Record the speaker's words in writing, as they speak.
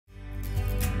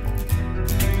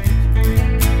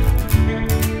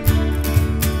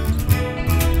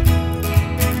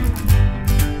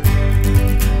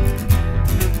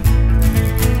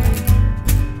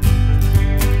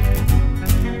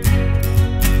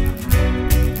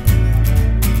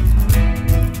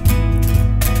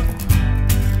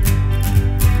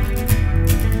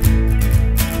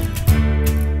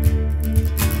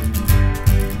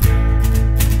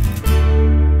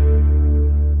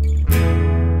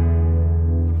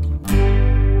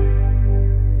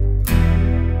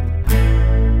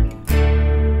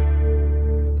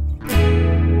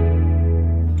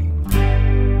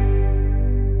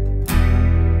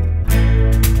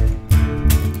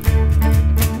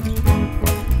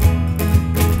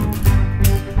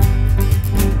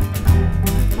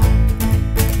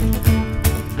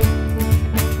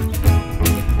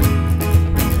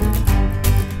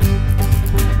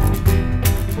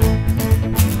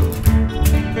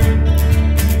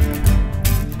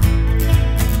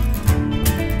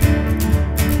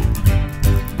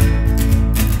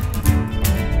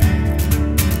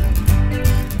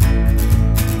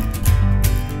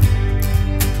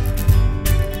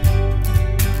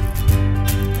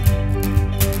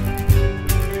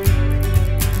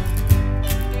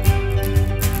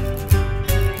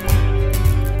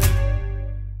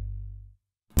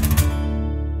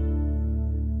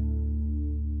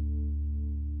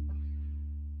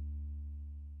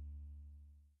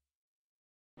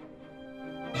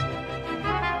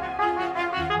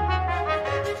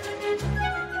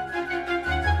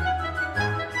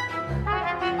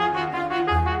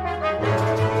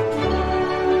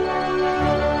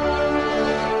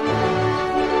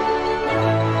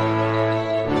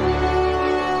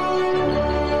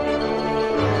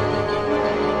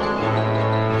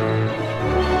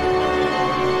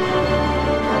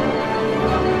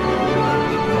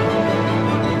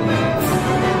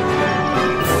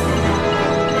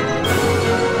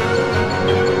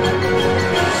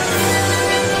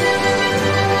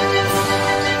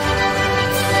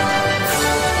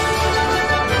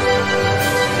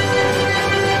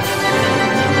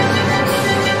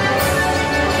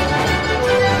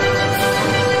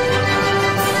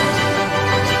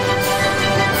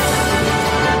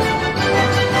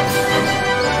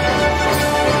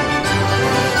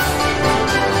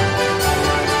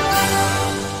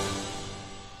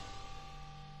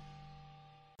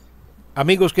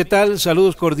Amigos, ¿qué tal?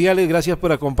 Saludos cordiales, gracias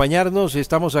por acompañarnos.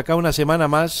 Estamos acá una semana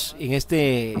más en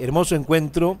este hermoso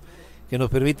encuentro que nos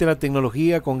permite la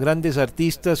tecnología con grandes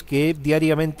artistas que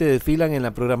diariamente desfilan en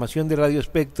la programación de Radio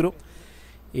Spectro.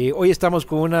 Hoy estamos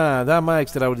con una dama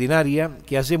extraordinaria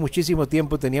que hace muchísimo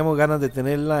tiempo teníamos ganas de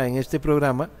tenerla en este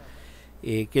programa,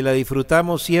 que la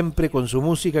disfrutamos siempre con su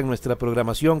música en nuestra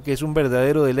programación, que es un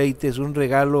verdadero deleite, es un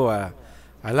regalo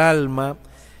al alma,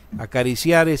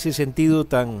 acariciar ese sentido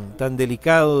tan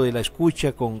delicado de la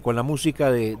escucha con la música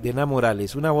de Ná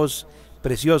Morales. Una voz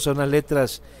preciosa, unas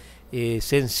letras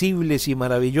sensibles y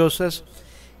maravillosas.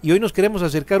 Y hoy nos queremos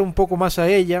acercar un poco más a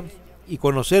ella y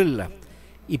conocerla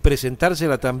y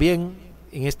presentársela también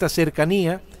en esta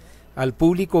cercanía al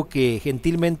público que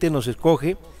gentilmente nos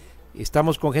escoge.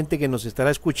 Estamos con gente que nos estará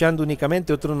escuchando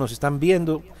únicamente, otros nos están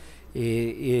viendo.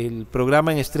 El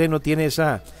programa en estreno tiene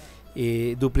esa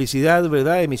duplicidad,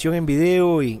 ¿verdad? Emisión en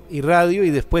video y radio, y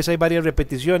después hay varias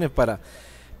repeticiones para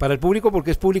el público,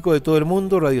 porque es público de todo el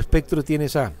mundo. Radio Espectro tiene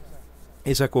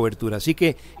esa cobertura. Así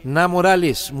que, Ná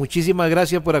Morales, muchísimas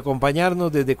gracias por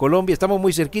acompañarnos desde Colombia. Estamos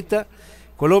muy cerquita,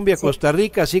 Colombia, sí. Costa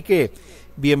Rica, así que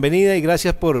bienvenida y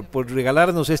gracias por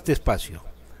regalarnos este espacio.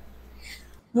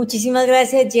 Muchísimas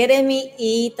gracias, Jeremy,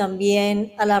 y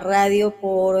también a la radio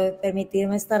por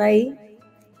permitirme estar ahí.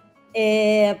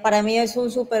 Para mí es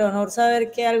un súper honor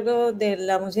saber que algo de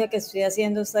la música que estoy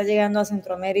haciendo está llegando a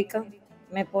Centroamérica.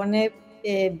 Me pone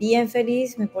bien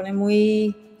feliz, me pone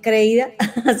muy creída,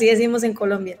 así decimos en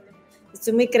Colombia.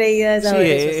 Estoy muy creída de saber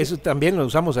eso. Sí, eso también lo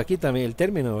usamos aquí, también el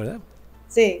término, ¿verdad?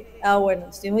 Sí, bueno,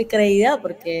 estoy muy creída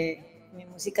porque mi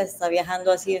música está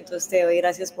viajando así, entonces te doy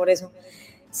gracias por eso.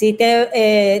 Sí,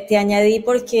 te añadí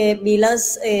porque vi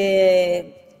las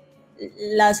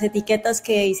etiquetas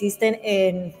que hiciste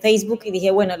en Facebook y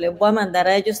dije, bueno, les voy a mandar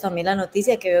a ellos también la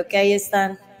noticia, que veo que ahí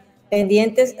están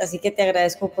pendientes, así que te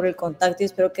agradezco por el contacto y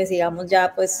espero que sigamos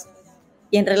ya pues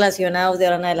bien relacionados de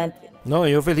ahora en adelante. No,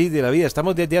 yo feliz de la vida,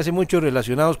 estamos desde hace mucho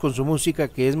relacionados con su música,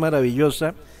 que es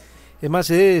maravillosa. Es más,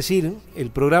 he de decir, el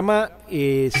programa,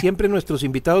 siempre nuestros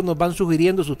invitados nos van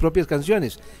sugiriendo sus propias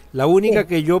canciones. La única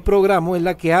que yo programo es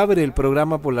la que abre el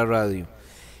programa por la radio.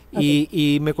 Okay.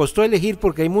 Y me costó elegir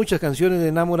porque hay muchas canciones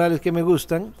de Ná Morales que me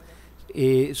gustan,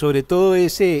 sobre todo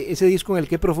ese disco en el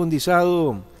que he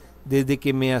profundizado desde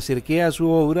que me acerqué a su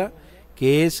obra,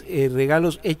 que es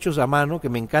Regalos Hechos a Mano, que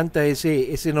me encanta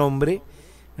ese nombre,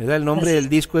 ¿verdad? El nombre del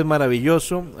disco es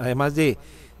maravilloso, además de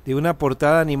una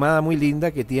portada animada muy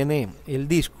linda que tiene el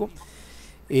disco,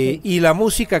 y la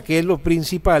música, que es lo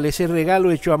principal, ese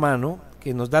regalo hecho a mano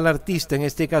que nos da el artista, en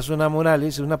este caso Ná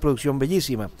Morales, es una producción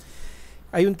bellísima.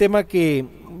 Hay un tema que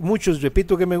muchos,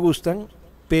 repito, que me gustan,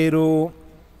 pero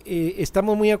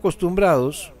estamos muy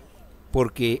acostumbrados,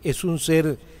 porque es un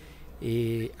ser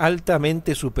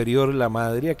altamente superior la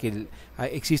madre, a que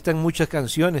existan muchas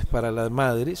canciones para las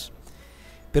madres,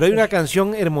 pero hay una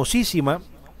canción hermosísima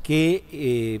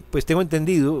que pues tengo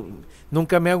entendido,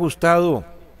 nunca me ha gustado,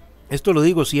 esto lo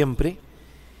digo siempre,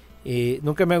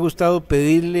 nunca me ha gustado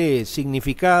pedirle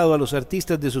significado a los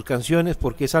artistas de sus canciones,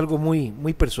 porque es algo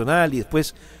muy personal, y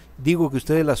después digo que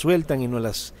ustedes las sueltan y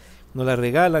nos las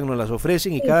regalan, nos las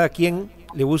ofrecen, y cada quien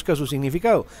le busca su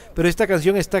significado. Pero esta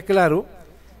canción está claro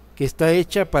que está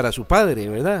hecha para su padre,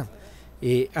 ¿verdad?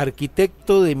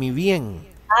 Arquitecto de mi bien.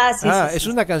 Sí, es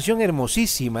una canción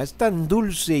hermosísima, es tan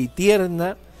dulce y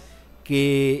tierna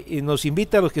que nos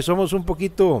invita a los que somos un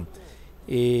poquito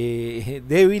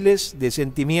débiles de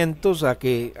sentimientos a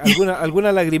que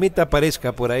alguna lagrimita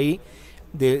aparezca por ahí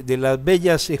de las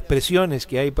bellas expresiones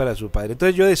que hay para su padre.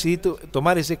 Entonces yo decidí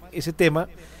tomar ese tema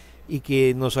y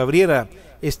que nos abriera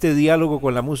este diálogo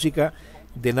con la música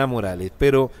de Ná Morales.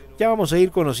 Pero ya vamos a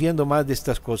ir conociendo más de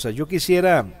estas cosas. Yo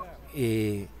quisiera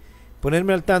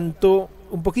ponerme al tanto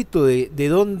un poquito de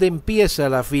dónde empieza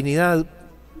la afinidad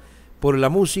por la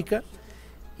música,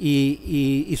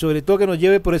 y sobre todo que nos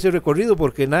lleve por ese recorrido,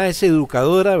 porque Ná es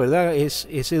educadora, ¿verdad? Es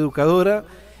educadora.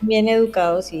 Bien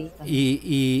educado, sí.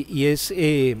 Y es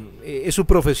su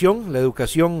profesión, la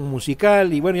educación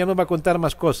musical, y bueno, ya nos va a contar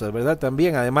más cosas, ¿verdad?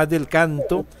 También, además del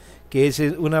canto, que es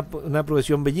una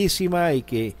profesión bellísima y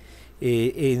que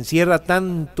encierra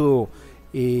tanta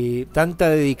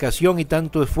dedicación y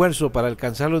tanto esfuerzo para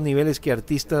alcanzar los niveles que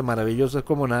artistas maravillosas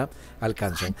como Ná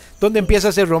alcanzan. ¿Dónde empieza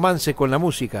ese romance con la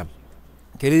música,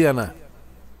 querida Ná?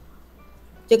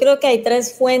 Yo creo que hay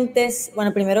tres fuentes.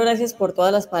 Bueno, primero, gracias por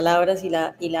todas las palabras y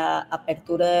la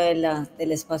apertura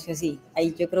del espacio así.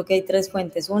 Yo creo que hay tres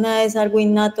fuentes. Una es algo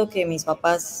innato que mis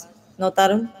papás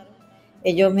notaron.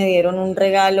 Ellos me dieron un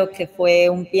regalo que fue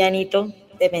un pianito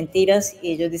de mentiras,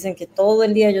 y ellos dicen que todo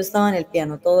el día yo estaba en el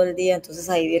piano, todo el día. Entonces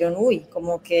ahí vieron, uy,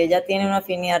 como que ella tiene una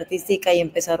afinidad artística, y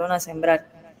empezaron a sembrar.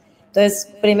 Entonces,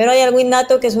 primero hay algo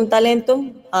innato que es un talento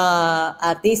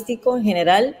artístico en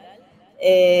general.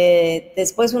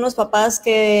 Después unos papás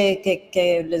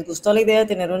que les gustó la idea de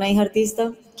tener una hija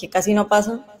artista, que casi no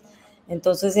pasa.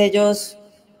 Entonces ellos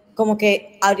como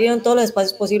que abrieron todos los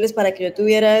espacios posibles para que yo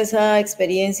tuviera esa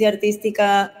experiencia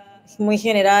artística muy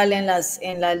general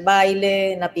en el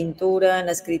baile, en la pintura, en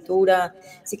la escritura.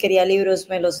 Si quería libros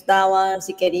me los daban,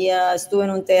 si quería, estuve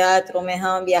en un teatro, me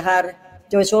dejaban viajar.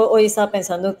 Yo hoy estaba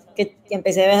pensando que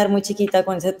empecé a viajar muy chiquita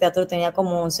con ese teatro, tenía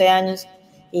como 11 años,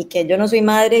 y que yo no soy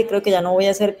madre, creo que ya no voy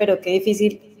a ser, pero qué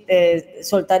difícil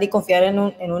soltar y confiar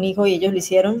en un hijo, y ellos lo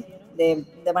hicieron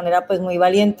de manera pues muy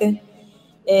valiente.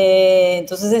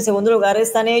 Entonces en segundo lugar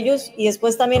están ellos, y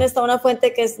después también está una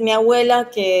fuente que es mi abuela,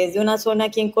 que es de una zona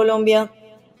aquí en Colombia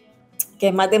que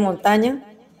es más de montaña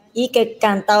y que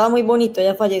cantaba muy bonito.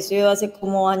 Ella falleció hace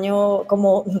como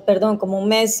como un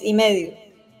mes y medio.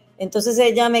 Entonces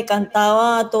ella me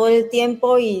cantaba todo el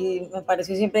tiempo y me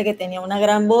pareció siempre que tenía una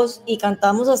gran voz, y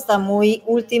cantamos hasta muy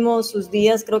últimos sus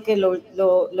días. Creo que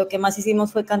lo que más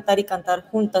hicimos fue cantar y cantar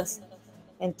juntas.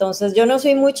 Entonces yo no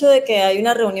soy mucho de que hay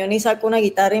una reunión y saco una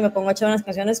guitarra y me pongo a echar unas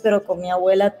canciones, pero con mi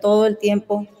abuela todo el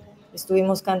tiempo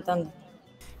estuvimos cantando.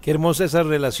 Qué hermosa esa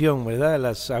relación, ¿verdad?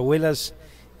 Las abuelas,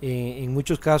 en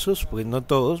muchos casos, pues no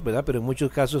todos, ¿verdad? Pero en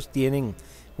muchos casos tienen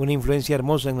una influencia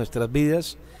hermosa en nuestras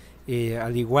vidas.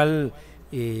 Al igual,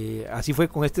 así fue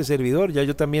con este servidor. Ya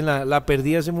yo también la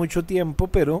perdí hace mucho tiempo,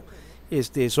 pero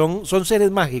son seres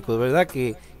mágicos, ¿verdad?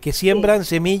 Que siembran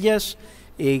semillas,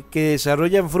 que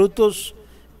desarrollan frutos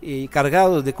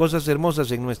cargados de cosas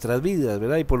hermosas en nuestras vidas,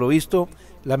 ¿verdad? Y por lo visto,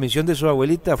 la misión de su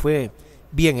abuelita fue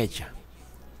bien hecha.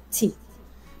 Sí.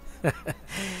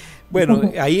 Bueno,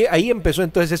 ahí empezó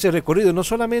entonces ese recorrido, no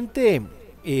solamente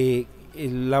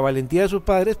la valentía de sus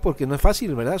padres, porque no es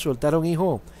fácil, ¿verdad? Soltar a un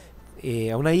hijo,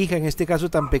 a una hija en este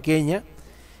caso tan pequeña,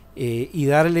 y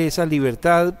darle esa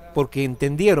libertad, porque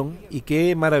entendieron, y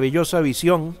qué maravillosa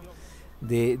visión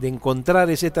de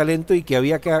encontrar ese talento, y que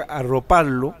había que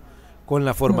arroparlo con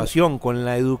la formación, con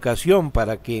la educación,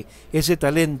 para que ese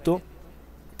talento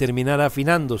terminara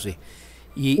afinándose.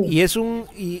 Y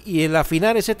el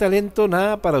afinar ese talento,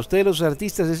 nada, para ustedes los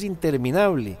artistas es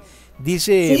interminable.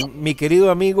 Dice mi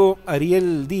querido amigo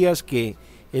Ariel Díaz que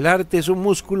el arte es un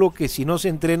músculo que si no se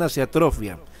entrena se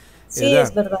atrofia. Sí,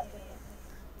 es verdad.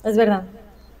 Es verdad.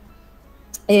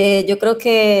 Yo creo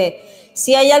que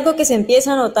sí hay algo que se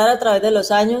empieza a notar a través de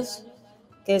los años,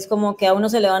 que es como que a uno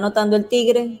se le va notando el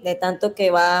tigre de tanto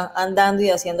que va andando y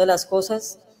haciendo las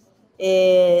cosas.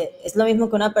 Es lo mismo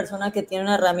que una persona que tiene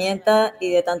una herramienta y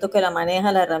de tanto que la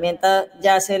maneja, la herramienta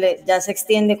ya se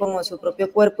extiende como su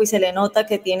propio cuerpo y se le nota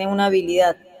que tiene una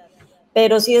habilidad.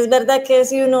 Pero sí es verdad que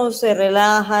si uno se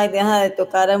relaja y deja de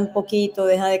tocar un poquito,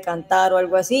 deja de cantar o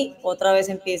algo así, otra vez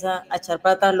empieza a echar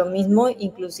para atrás. Lo mismo,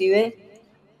 inclusive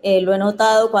lo he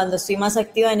notado cuando estoy más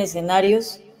activa en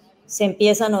escenarios, se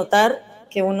empieza a notar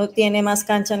que uno tiene más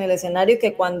cancha en el escenario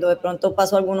que cuando de pronto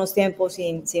paso algunos tiempos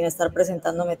sin estar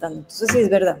presentándome tanto. Entonces sí es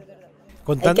verdad.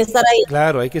 Hay que estar ahí.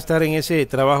 Claro, hay que estar en ese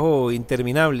trabajo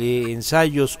interminable,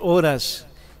 ensayos, horas.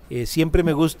 Siempre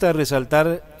me gusta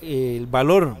resaltar el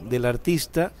valor del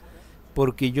artista,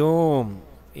 porque yo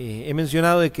he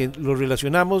mencionado de que lo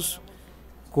relacionamos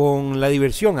con la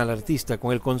diversión al artista,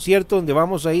 con el concierto donde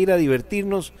vamos a ir a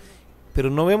divertirnos, pero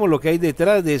no vemos lo que hay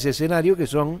detrás de ese escenario, que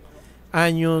son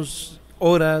años,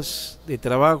 horas de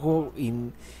trabajo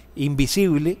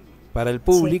invisible para el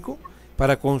público, sí,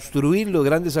 para construir los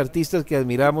grandes artistas que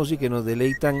admiramos y que nos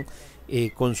deleitan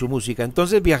con su música.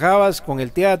 Entonces viajabas con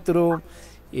el teatro,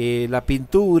 la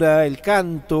pintura, el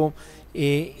canto,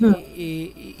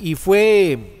 y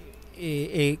fue,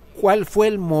 ¿cuál fue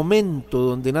el momento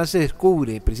donde nace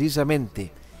Descubre precisamente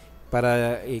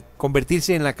para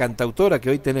convertirse en la cantautora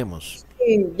que hoy tenemos?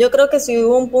 Sí, yo creo que sí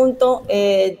hubo un punto,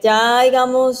 ya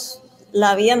digamos,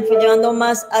 la vida me fue llevando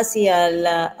más hacia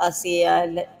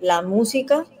la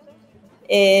música.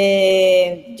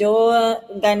 Yo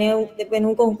gané en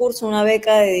un concurso una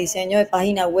beca de diseño de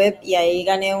página web, y ahí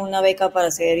gané una beca para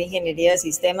hacer ingeniería de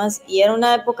sistemas, y era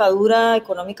una época dura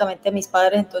económicamente a mis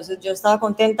padres. Entonces yo estaba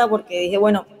contenta porque dije,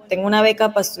 bueno, tengo una beca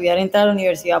para estudiar, entrar a la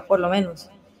universidad por lo menos.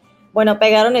 Bueno,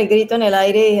 pegaron el grito en el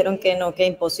aire y dijeron que no, que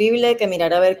imposible, que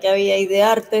mirara a ver qué había ahí de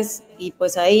artes, y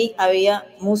pues ahí había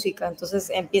música. Entonces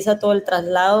empieza todo el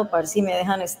traslado para ver si me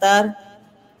dejan estar.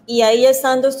 Y ahí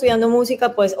estando estudiando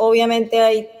música, pues obviamente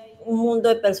hay un mundo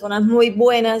de personas muy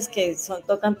buenas que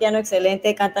tocan piano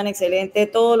excelente, cantan excelente,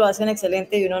 todo lo hacen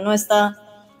excelente, y uno no está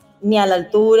ni a la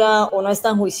altura o no es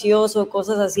tan juicioso,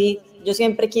 cosas así. Yo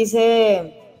siempre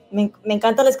quise, me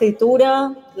encanta la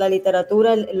escritura, la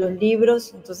literatura, los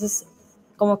libros, entonces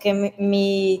como que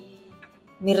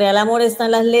mi real amor está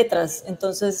en las letras,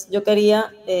 entonces yo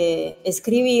quería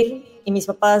escribir y mis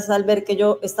papás al ver que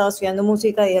yo estaba estudiando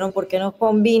música dijeron, ¿por qué no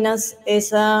combinas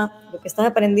lo que estás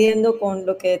aprendiendo con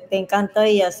lo que te encanta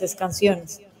y haces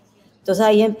canciones? Entonces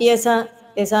ahí empieza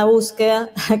esa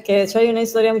búsqueda, que de hecho hay una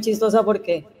historia muy chistosa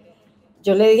porque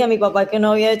yo le dije a mi papá que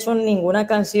no había hecho ninguna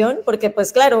canción, porque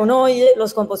pues claro, uno oye,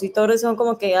 los compositores son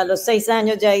como que a los 6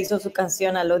 años ya hizo su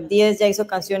canción, a los 10 ya hizo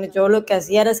canciones, yo lo que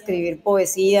hacía era escribir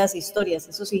poesías, historias,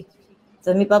 eso sí.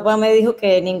 Entonces mi papá me dijo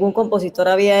que ningún compositor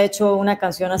había hecho una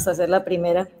canción hasta hacer la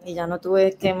primera y ya no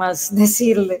tuve qué más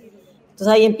decirle. Entonces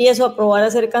ahí empiezo a probar a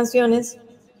hacer canciones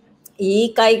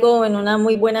y caigo en una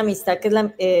muy buena amistad que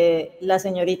es la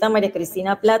señorita María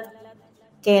Cristina Plat,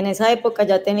 que en esa época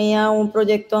ya tenía un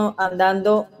proyecto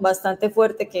andando bastante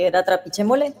fuerte que era Trapiche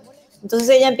Mole. Entonces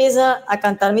ella empieza a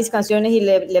cantar mis canciones y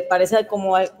le parece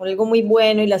como algo muy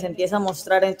bueno y las empieza a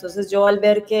mostrar. Entonces yo al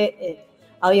ver que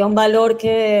había un valor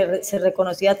que se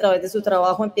reconocía a través de su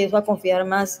trabajo, empiezo a confiar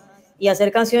más y a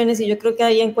hacer canciones y yo creo que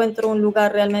ahí encuentro un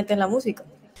lugar realmente en la música.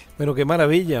 Bueno, qué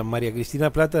maravilla, María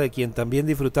Cristina Plata, de quien también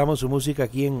disfrutamos su música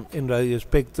aquí en Radio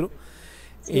Spectro.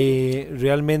 Sí.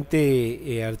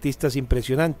 Realmente artistas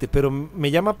impresionantes, pero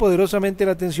me llama poderosamente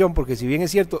la atención porque si bien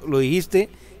es cierto, lo dijiste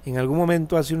en algún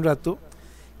momento hace un rato,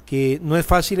 que no es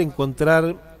fácil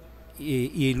encontrar,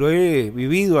 y lo he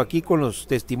vivido aquí con los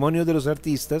testimonios de los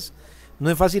artistas,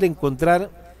 no es fácil encontrar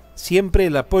siempre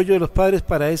el apoyo de los padres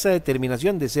para esa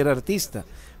determinación de ser artista.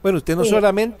 Bueno, usted no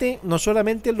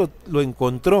solamente lo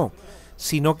encontró,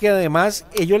 sino que además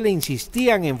ellos le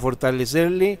insistían en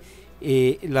fortalecerle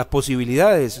las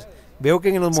posibilidades. Veo que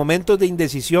en los momentos de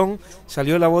indecisión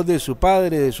salió la voz de su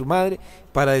padre, de su madre,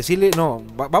 para decirle, no,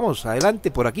 vamos,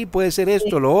 adelante, por aquí puede ser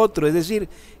esto, lo otro, es decir,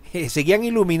 seguían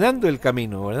iluminando el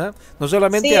camino, ¿verdad? No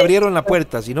solamente abrieron la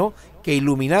puerta, sino que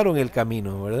iluminaron el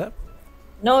camino, ¿verdad?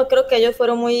 No, creo que ellos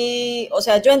fueron muy, o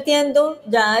sea, yo entiendo,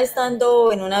 ya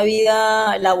estando en una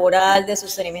vida laboral de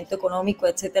sostenimiento económico,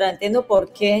 etcétera, entiendo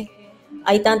por qué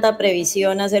hay tanta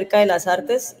previsión acerca de las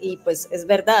artes y pues es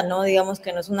verdad, ¿no? Digamos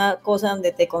que no es una cosa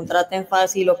donde te contraten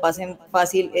fácil o pasen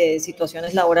fácil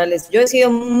situaciones laborales. Yo he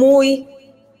sido muy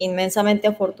inmensamente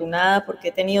afortunada porque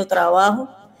he tenido trabajo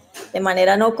de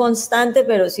manera no constante,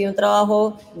 pero sí un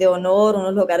trabajo de honor,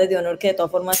 unos lugares de honor que de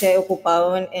todas formas se ha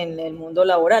ocupado en el mundo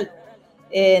laboral.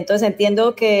 Entonces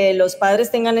entiendo que los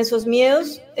padres tengan esos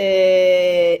miedos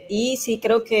y sí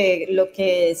creo que lo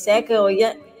que sea que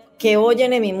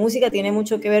oyen en mi música tiene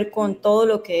mucho que ver con todo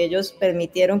lo que ellos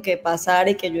permitieron que pasara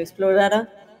y que yo explorara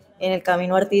en el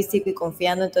camino artístico y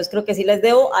confiando. Entonces creo que sí les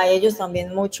debo a ellos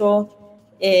también mucho,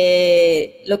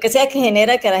 lo que sea que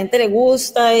genera que a la gente le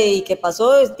gusta y que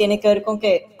pasó, tiene que ver con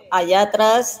que allá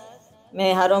atrás me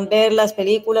dejaron ver las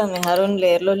películas, me dejaron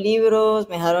leer los libros,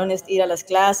 me dejaron ir a las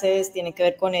clases, tiene que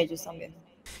ver con ellos también.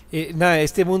 Nada,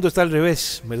 este mundo está al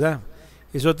revés, ¿verdad?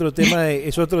 Es otro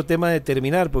tema de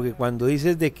terminar, porque cuando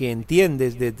dices de que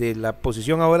entiendes desde la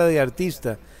posición ahora de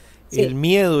artista, sí, el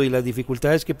miedo y las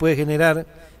dificultades que puede generar,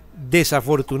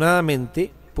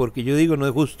 desafortunadamente, porque yo digo no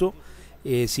es justo,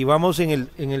 si vamos en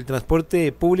el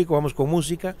transporte público vamos con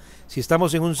música, si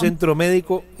estamos en un centro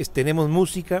médico tenemos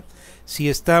música, si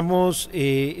estamos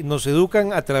nos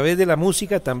educan a través de la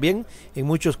música también en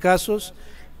muchos casos.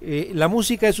 La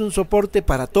música es un soporte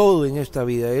para todo en esta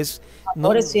vida.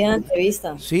 Ahora estoy en la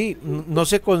entrevista. Sí, no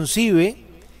se concibe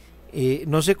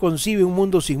un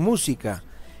mundo sin música.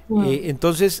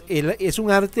 Entonces es un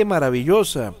arte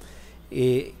maravillosa.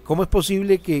 ¿Cómo es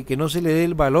posible que no se le dé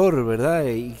el valor, verdad?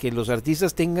 Y que los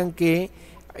artistas tengan que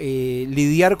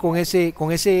lidiar con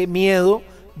ese miedo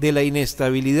de la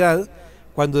inestabilidad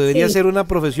cuando debería ser una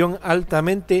profesión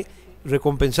altamente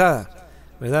recompensada,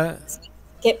 ¿verdad? Sí.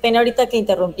 Qué pena ahorita que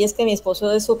interrumpí, es que mi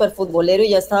esposo es súper futbolero y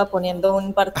ya estaba poniendo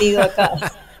un partido acá.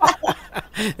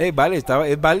 Vale,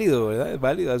 es válido, ¿verdad? Es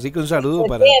válido, así que un saludo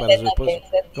para su esposo.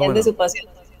 Se entiende su pasión.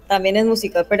 También es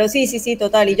música, pero sí,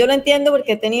 total. Y yo lo entiendo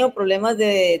porque he tenido problemas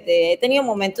he tenido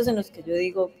momentos en los que yo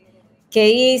digo, ¿qué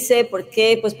hice? ¿Por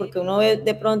qué? Pues porque uno ve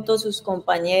de pronto sus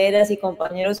compañeras y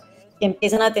compañeros que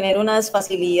empiezan a tener unas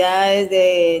facilidades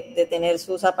de tener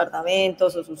sus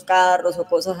apartamentos o sus carros o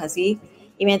cosas así.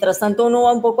 Y mientras tanto uno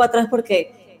va un poco atrás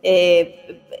porque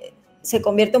se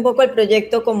convierte un poco el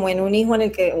proyecto como en un hijo en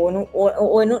el que,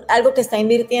 o en algo que está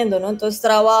invirtiendo, ¿no? Entonces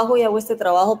trabajo y hago este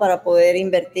trabajo para poder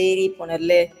invertir y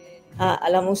ponerle a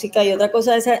la música. Y otra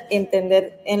cosa es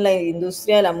entender en la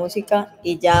industria de la música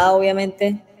y ya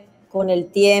obviamente con el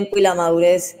tiempo y la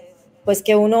madurez pues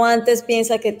que uno antes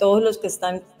piensa que todos los que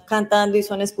están cantando y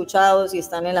son escuchados y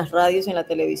están en las radios y en la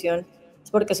televisión es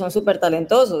porque son súper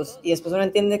talentosos, y después uno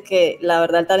entiende que la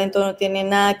verdad el talento no tiene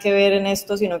nada que ver en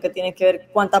esto, sino que tiene que ver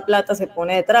cuánta plata se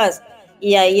pone detrás,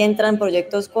 y ahí entran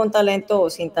proyectos con talento o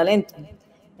sin talento.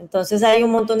 Entonces hay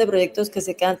un montón de proyectos que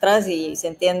se quedan atrás, y se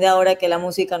entiende ahora que la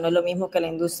música no es lo mismo que la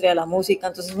industria de la música,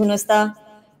 entonces uno está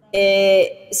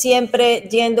siempre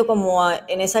yendo como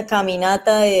en esa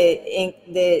caminata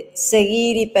de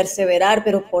seguir y perseverar,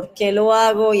 pero ¿por qué lo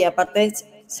hago? Y aparte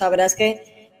sabrás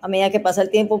que a medida que pasa el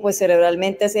tiempo, pues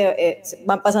cerebralmente se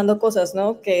van pasando cosas,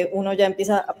 ¿no? Que uno ya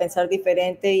empieza a pensar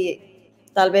diferente y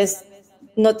tal vez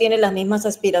no tiene las mismas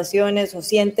aspiraciones o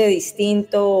siente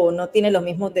distinto o no tiene los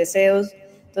mismos deseos.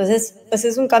 Entonces, pues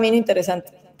es un camino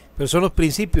interesante. Pero son los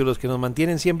principios los que nos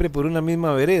mantienen siempre por una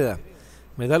misma vereda,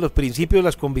 ¿verdad? Los principios,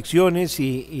 las convicciones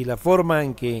y la forma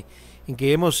en que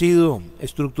hemos sido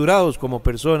estructurados como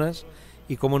personas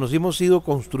y como nos hemos ido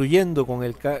construyendo con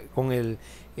el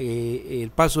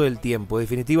paso del tiempo,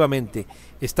 definitivamente.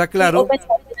 Está claro.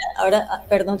 Ahora,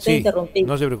 perdón, te Sí, interrumpí.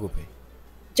 no se preocupe.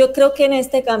 Yo creo que en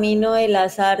este camino de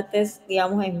las artes,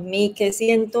 digamos, en mí, que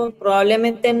siento,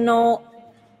 probablemente no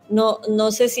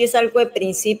sé si es algo de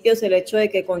principios el hecho de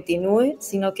que continúe,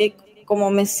 sino que como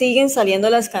me siguen saliendo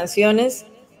las canciones,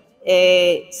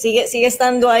 sigue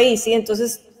estando ahí, ¿sí?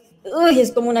 Entonces,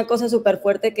 es como una cosa súper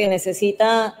fuerte que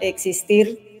necesita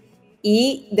existir.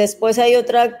 Y después hay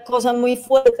otra cosa muy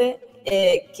fuerte,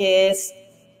 que es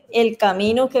el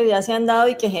camino que ya se han dado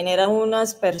y que generan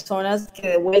unas personas que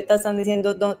de vuelta están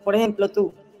diciendo, no, por ejemplo,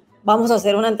 tú, vamos a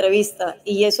hacer una entrevista,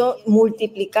 y eso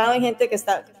multiplicado en gente que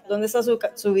está, ¿dónde está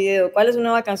su video? ¿Cuál es su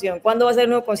nueva canción? ¿Cuándo va a ser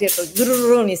un nuevo concierto?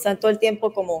 Y están todo el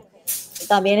tiempo como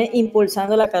también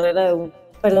impulsando la carrera de uno.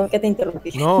 Perdón que te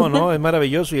interrumpí. No, no, es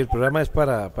maravilloso y el programa es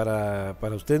para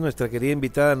usted, nuestra querida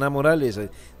invitada Ana Morales, de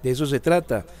eso se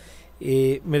trata.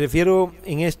 Me refiero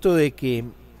en esto de que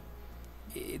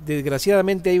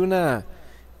desgraciadamente hay una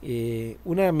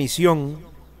misión,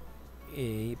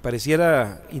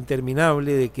 pareciera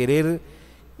interminable, de querer,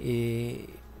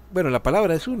 bueno, la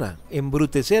palabra es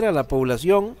embrutecer a la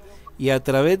población y a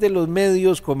través de los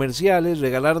medios comerciales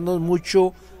regalarnos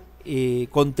mucho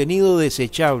contenido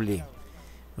desechable,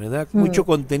 ¿verdad? Mucho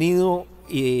contenido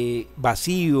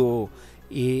vacío,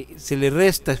 se le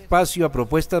resta espacio a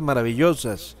propuestas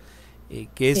maravillosas,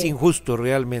 que es injusto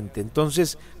realmente.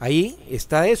 Entonces ahí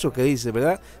está eso que dice,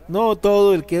 ¿verdad? No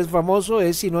todo el que es famoso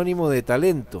es sinónimo de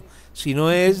talento, sino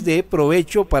es de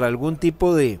provecho para algún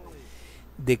tipo de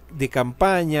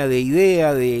campaña, de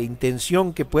idea, de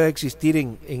intención que pueda existir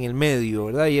en el medio,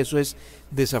 ¿verdad? Y eso es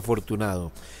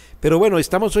desafortunado. Pero bueno,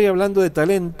 estamos hoy hablando de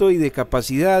talento y de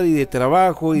capacidad y de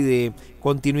trabajo y de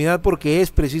continuidad, porque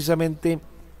es precisamente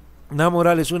Ana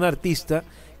Morales una artista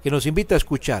que nos invita a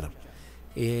escuchar.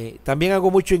 También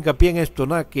hago mucho hincapié en esto,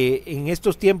 ¿no? Que en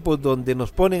estos tiempos donde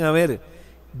nos ponen a ver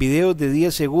videos de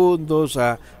 10 segundos,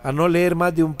 a no leer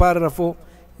más de un párrafo,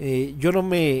 yo no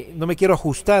me quiero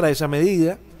ajustar a esa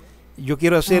medida. Yo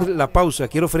quiero hacer la pausa,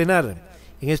 quiero frenar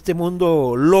en este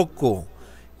mundo loco,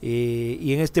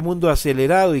 y en este mundo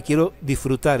acelerado, y quiero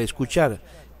disfrutar, escuchar,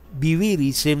 vivir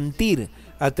y sentir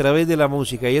a través de la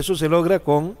música, y eso se logra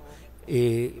con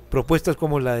propuestas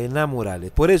como la de Ana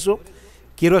Morales. Por eso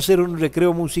quiero hacer un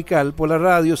recreo musical por la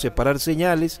radio, separar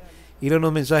señales, ir a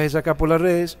unos mensajes acá por las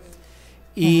redes,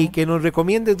 y que nos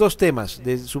recomiendes 2 temas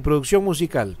de su producción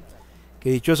musical, que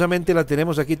dichosamente la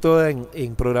tenemos aquí toda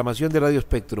en programación de Radio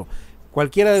Spectro.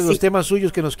 Cualquiera de los temas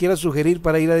suyos que nos quiera sugerir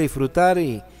para ir a disfrutar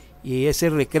y ese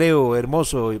recreo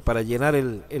hermoso para llenar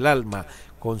el alma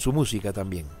con su música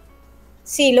también.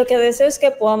 Sí, lo que deseo es que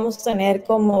podamos tener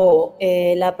como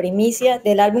la primicia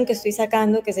del álbum que estoy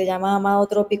sacando, que se llama Amado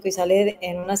Trópico y sale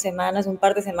en unas semanas, un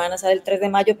par de semanas, sale el 3 de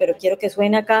mayo, pero quiero que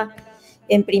suene acá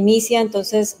en primicia.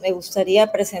 Entonces me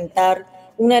gustaría presentar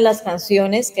una de las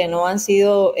canciones que no han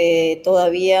sido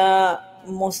todavía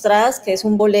mostradas, que es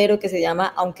un bolero que se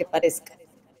llama Aunque Parezca.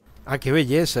 Ah, qué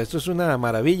belleza, esto es una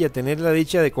maravilla, tener la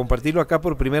dicha de compartirlo acá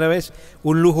por primera vez,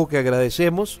 un lujo que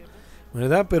agradecemos,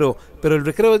 ¿verdad? Pero el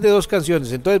recreo es de 2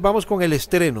 canciones, entonces vamos con el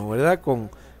estreno, ¿verdad? Con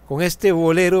este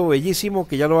bolero bellísimo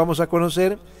que ya lo vamos a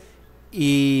conocer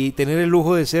y tener el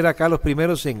lujo de ser acá los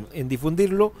primeros en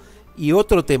difundirlo, y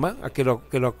otro tema a que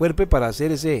lo acuerpe para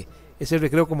hacer ese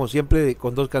recreo como siempre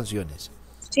con 2 canciones.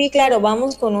 Sí, claro,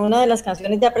 vamos con una de las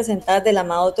canciones ya presentadas del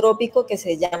Amado Trópico, que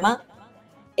se llama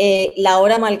La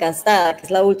Hora Malgastada, que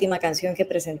es la última canción que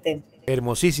presenté.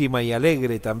 Hermosísima y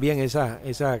alegre también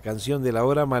esa canción de La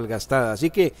Hora Malgastada. Así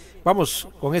que vamos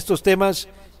con estos temas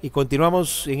y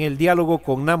continuamos en el diálogo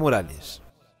con Ana Morales.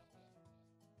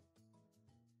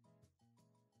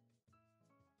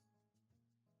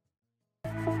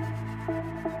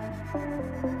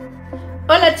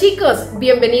 chicos,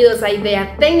 bienvenidos a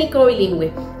Idea Técnico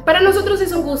Bilingüe. Para nosotros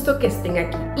es un gusto que estén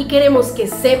aquí y queremos que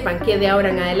sepan que de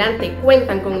ahora en adelante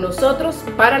cuentan con nosotros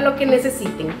para lo que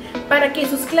necesiten, para que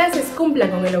sus clases cumplan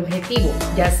con el objetivo,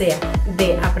 ya sea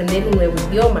de aprender un nuevo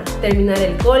idioma, terminar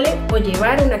el cole o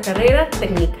llevar una carrera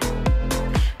técnica.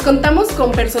 Contamos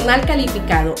con personal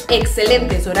calificado,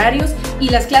 excelentes horarios y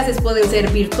las clases pueden ser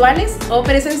virtuales o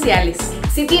presenciales.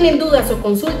 Si tienen dudas o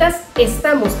consultas,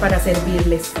 estamos para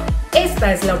servirles.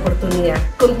 Esta es la oportunidad.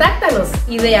 Contáctanos,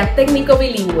 Idea Técnico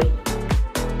Bilingüe.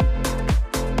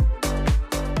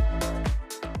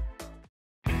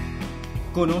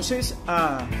 ¿Conoces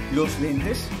a los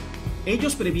lentes?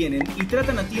 Ellos previenen y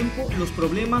tratan a tiempo los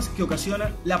problemas que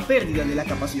ocasionan la pérdida de la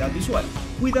capacidad visual.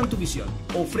 Cuidan tu visión,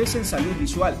 ofrecen salud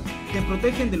visual, te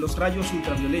protegen de los rayos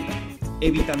ultravioleta,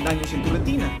 evitan daños en tu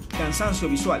retina, cansancio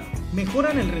visual,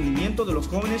 mejoran el rendimiento de los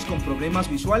jóvenes con problemas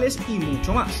visuales y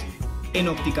mucho más. En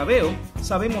Óptica Veo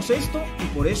sabemos esto y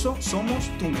por eso somos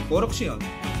tu mejor opción.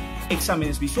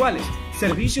 Exámenes visuales,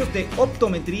 servicios de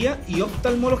optometría y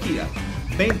oftalmología,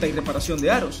 venta y reparación de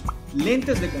aros,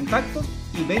 lentes de contacto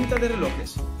y venta de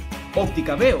relojes.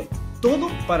 Óptica Veo, todo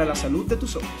para la salud de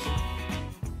tus ojos.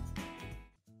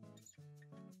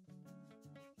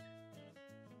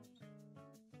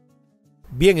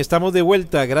 Bien, estamos de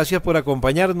vuelta. Gracias por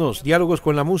acompañarnos. Diálogos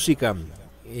con la música.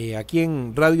 Aquí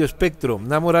en Radio Spectro.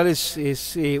 Ná Morales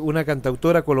es una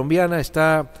cantautora colombiana,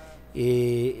 está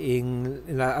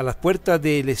a las puertas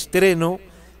del estreno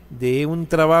de un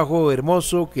trabajo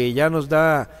hermoso que ya nos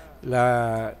da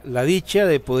la dicha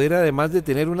de poder, además de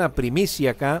tener una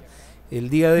primicia acá el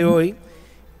día de hoy,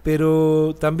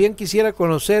 pero también quisiera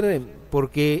conocer,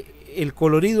 porque el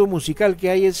colorido musical que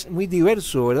hay es muy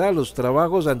diverso, ¿verdad? Los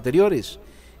trabajos anteriores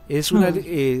es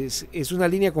una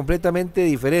línea completamente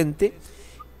diferente.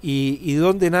 Y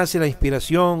dónde nace la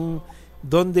inspiración,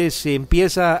 dónde se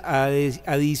empieza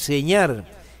a diseñar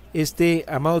este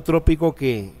Amado Trópico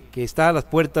que está a las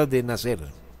puertas de nacer.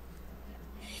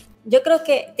 Yo creo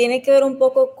que tiene que ver un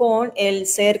poco con el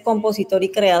ser compositor y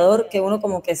creador, que uno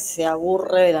como que se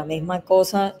aburre de la misma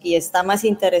cosa y está más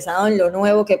interesado en lo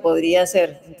nuevo que podría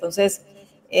ser. Entonces,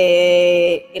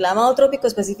 el Amado Trópico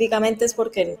específicamente es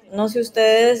porque, no sé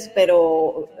ustedes,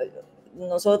 pero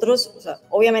nosotros, o sea,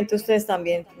 obviamente ustedes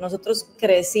también, nosotros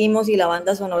crecimos y la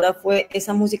banda sonora fue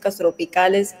esas músicas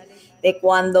tropicales de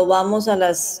cuando vamos a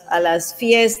las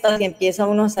fiestas y empieza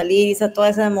uno a salir, toda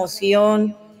esa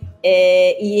emoción,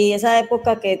 y esa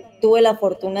época que tuve la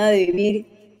fortuna de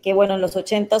vivir, que bueno, en los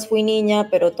 80s fui niña,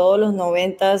 pero todos los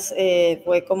 90s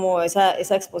fue como esa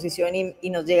exposición y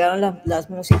nos llegaron las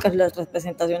músicas, las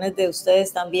representaciones de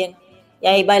ustedes también. Y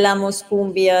ahí bailamos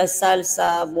cumbia,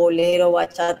 salsa, bolero,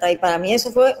 bachata, y para mí eso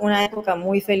fue una época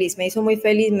muy feliz, me hizo muy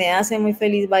feliz, me hace muy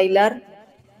feliz bailar,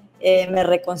 me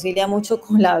reconcilia mucho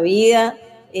con la vida,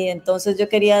 y entonces yo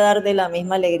quería dar de la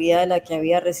misma alegría de la que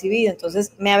había recibido.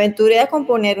 Entonces me aventuré a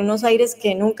componer unos aires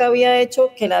que nunca había hecho,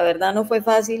 que la verdad no fue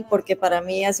fácil, porque para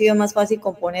mí ha sido más fácil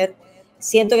componer,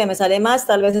 siento que me sale más,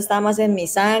 tal vez está más en mi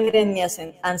sangre, en mi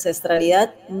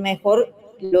ancestralidad, mejor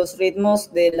los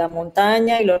ritmos de la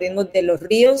montaña y los ritmos de los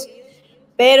ríos,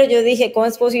 pero yo dije, ¿cómo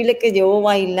es posible que llevo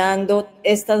bailando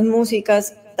estas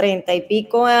músicas 30 y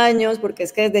pico años? Porque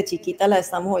es que desde chiquita las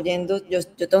estamos oyendo,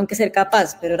 yo tengo que ser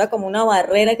capaz, pero era como una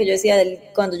barrera que yo decía,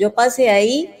 cuando yo pase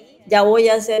ahí, ya voy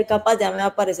a ser capaz, ya me va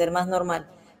a parecer más normal.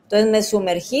 Entonces me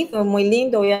sumergí, fue muy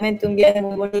lindo, obviamente un viaje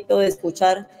muy bonito de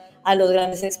escuchar a los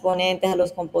grandes exponentes, a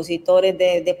los compositores,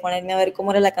 de ponerme a ver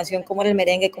cómo era la canción, cómo era el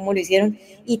merengue, cómo lo hicieron,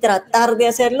 y tratar de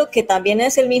hacerlo, que también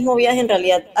es el mismo viaje en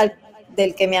realidad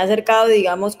del que me ha acercado,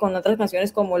 digamos, con otras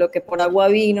canciones como Lo que por agua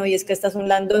vino, y es que estás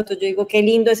hablando, entonces yo digo, qué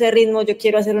lindo ese ritmo, yo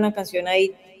quiero hacer una canción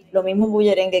ahí, lo mismo en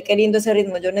bullerengue, qué lindo ese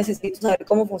ritmo, yo necesito saber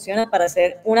cómo funciona para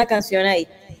hacer una canción ahí.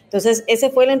 Entonces ese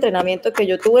fue el entrenamiento que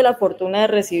yo tuve la fortuna de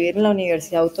recibir en la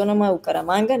Universidad Autónoma de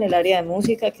Bucaramanga, en el área de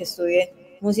música, que estudié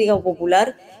música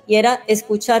popular, y era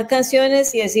escuchar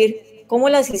canciones y decir cómo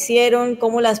las hicieron,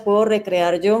 cómo las puedo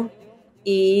recrear yo,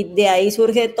 y de ahí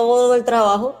surge todo el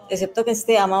trabajo, excepto que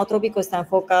este Amado Trópico está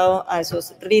enfocado a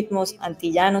esos ritmos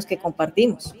antillanos que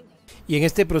compartimos. Y en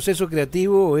este proceso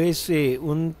creativo es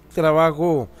un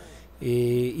trabajo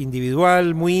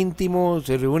individual, muy íntimo,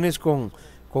 se reúnes con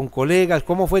colegas.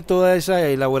 ¿Cómo fue toda esa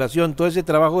elaboración, todo ese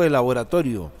trabajo de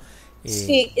laboratorio?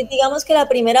 Sí, digamos que la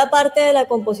primera parte de la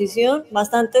composición,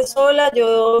 bastante sola,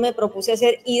 yo me propuse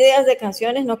hacer ideas de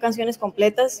canciones, no canciones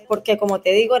completas, porque como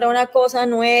te digo, era una cosa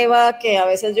nueva, que a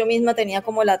veces yo misma tenía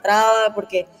como la traba,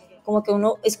 porque como que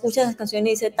uno escucha esas canciones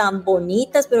y dice, tan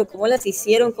bonitas, pero cómo las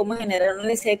hicieron, cómo generaron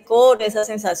ese coro, esas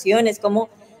sensaciones, cómo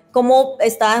cómo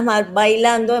está además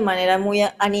bailando de manera muy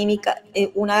anímica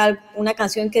una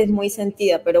canción que es muy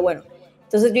sentida, pero bueno,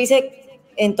 entonces yo hice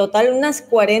en total unas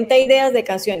 40 ideas de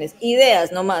canciones,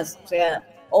 ideas nomás, o sea,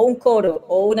 o un coro,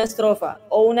 o una estrofa,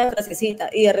 o una frasecita,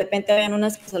 y de repente habían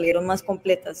unas que salieron más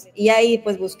completas, y ahí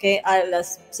pues busqué a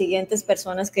las siguientes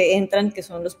personas que entran, que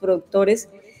son los productores,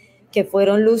 que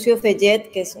fueron Lucio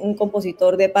Fellet, que es un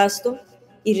compositor de Pasto,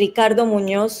 y Ricardo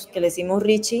Muñoz, que le decimos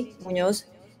Richie Muñoz,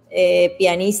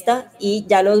 pianista, y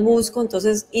ya los busco.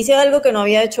 Entonces hice algo que no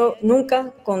había hecho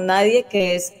nunca con nadie,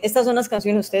 que es, estas son las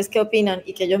canciones, ¿ustedes qué opinan?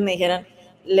 Y que ellos me dijeran,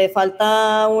 le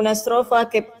falta una estrofa,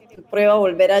 que prueba a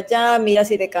volver allá, mira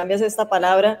si te cambias esta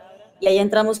palabra, y ahí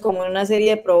entramos como en una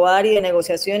serie de probar y de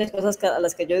negociaciones, cosas a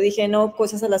las que yo dije no,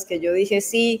 cosas a las que yo dije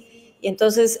sí, y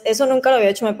entonces eso nunca lo había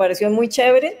hecho, me pareció muy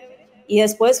chévere, y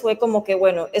después fue como que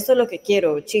bueno, esto es lo que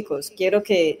quiero, chicos, quiero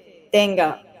que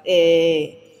tenga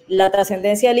la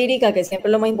trascendencia lírica, que siempre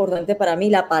es lo más importante para mí,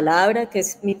 la palabra, que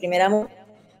es mi primer amor.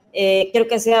 Quiero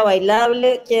que sea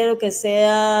bailable, quiero que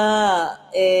sea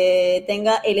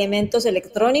tenga elementos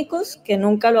electrónicos, que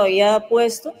nunca lo había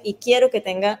puesto, y quiero que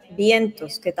tenga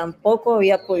vientos, que tampoco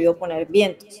había podido poner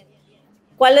vientos.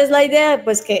 ¿Cuál es la idea?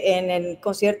 Pues que en el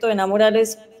concierto de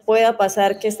Enamorales pueda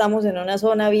pasar que estamos en una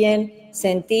zona bien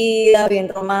sentida, bien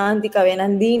romántica, bien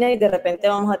andina, y de repente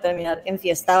vamos a terminar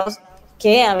enfiestados,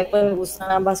 que a mí pues me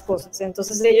gustan ambas cosas.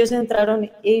 Entonces ellos entraron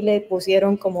y le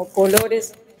pusieron como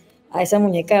colores a esa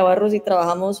muñeca de barros y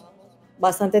trabajamos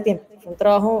bastante tiempo. Fue un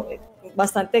trabajo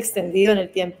bastante extendido en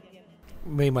el tiempo.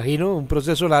 Me imagino un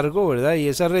proceso largo, ¿verdad? Y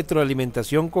esa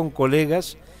retroalimentación con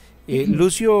colegas.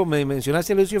 Lucio, me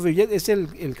mencionaste a Lucio Fillet, es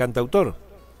el cantautor.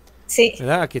 Sí.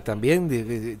 ¿Verdad? Que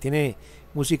también tiene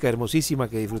música hermosísima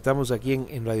que disfrutamos aquí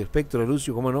en Radio Spectro,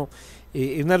 Lucio, cómo no.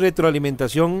 Es una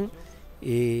retroalimentación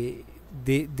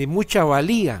de mucha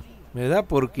valía, ¿verdad?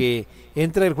 Porque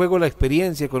entra en juego la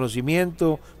experiencia, el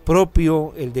conocimiento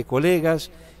propio, el de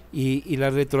colegas y la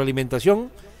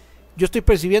retroalimentación. Yo estoy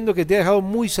percibiendo que te ha dejado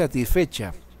muy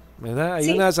satisfecha, ¿verdad? Hay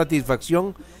una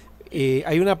satisfacción,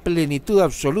 hay una plenitud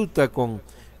absoluta con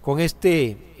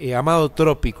este Amado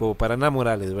Trópico para Ana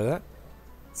Morales, ¿verdad?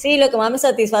 Sí, lo que más me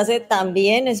satisface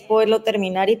también es poderlo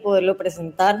terminar y poderlo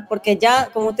presentar, porque ya,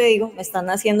 como te digo, me están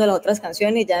haciendo las otras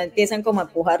canciones y ya empiezan como a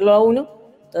empujarlo a uno.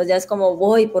 Entonces ya es como,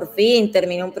 voy, por fin,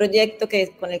 terminé un proyecto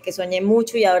con el que soñé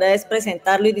mucho y ahora es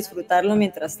presentarlo y disfrutarlo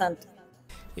mientras tanto.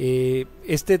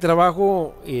 Este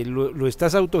trabajo lo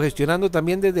estás autogestionando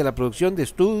también desde la producción de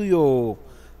estudio.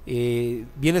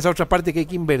 Vienes a otra parte que hay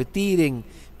que invertir en.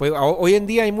 Pues, hoy en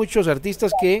día hay muchos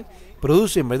artistas que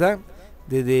producen, ¿verdad?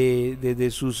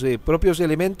 Desde sus propios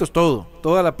elementos,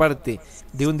 toda la parte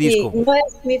de un disco. No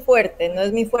es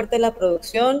mi fuerte la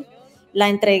producción. La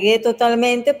entregué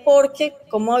totalmente porque,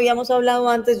 como habíamos hablado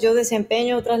antes, yo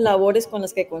desempeño otras labores con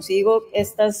las que consigo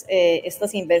estas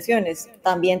inversiones.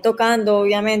 También tocando,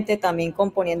 obviamente, también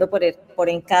componiendo por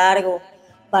encargo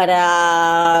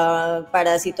para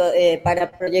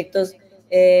proyectos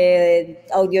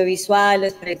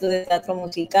audiovisuales, proyectos de teatro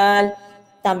musical.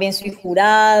 También soy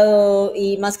jurado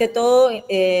y más que todo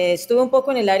estuve un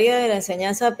poco en el área de la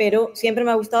enseñanza, pero siempre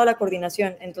me ha gustado la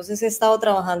coordinación. Entonces he estado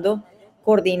trabajando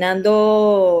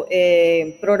coordinando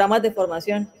programas de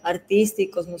formación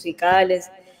artísticos,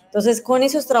 musicales. Entonces, con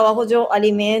esos trabajos yo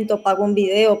alimento, pago un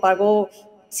video, pago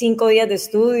 5 días de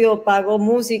estudio, pago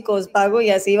músicos, pago y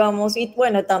así vamos. Y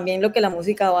bueno, también lo que la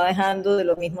música va dejando de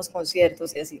los mismos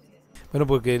conciertos y así. Bueno,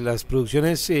 porque las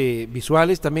producciones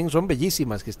visuales también son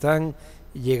bellísimas, que están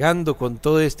llegando con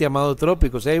todo este Amado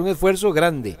Trópico. O sea, hay un esfuerzo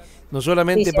grande, no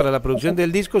solamente para la producción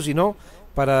del disco, sino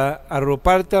para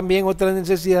arropar también otras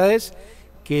necesidades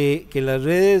que las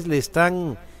redes le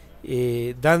están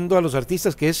dando a los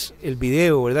artistas, que es el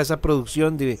video, ¿verdad? Esa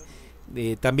producción de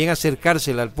también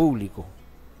acercársela al público.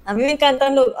 A mí me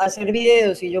encantan hacer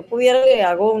videos. Si yo pudiera, le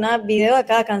hago un video a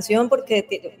cada canción,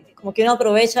 porque como que uno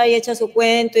aprovecha y echa su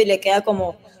cuento y le queda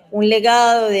como un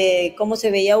legado de cómo se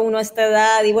veía uno a esta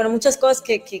edad y bueno, muchas cosas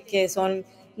que son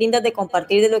lindas de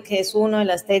compartir de lo que es uno, de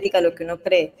la estética, lo que uno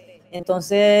cree.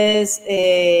 Entonces,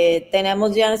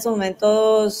 tenemos ya en estos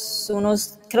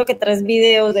momentos creo que 3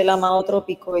 videos del Amado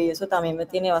Trópico y eso también me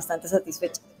tiene bastante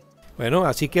satisfecha. Bueno,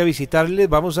 así que a visitarles,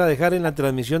 vamos a dejar en la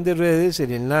transmisión de redes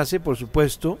el enlace, por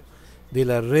supuesto, de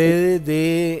las redes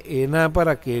de ENA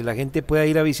para que la gente pueda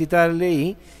ir a visitarle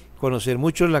y conocer.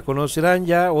 Muchos la conocerán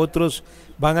ya, otros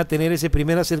van a tener ese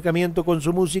primer acercamiento con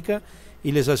su música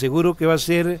y les aseguro que va a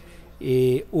ser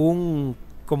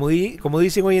como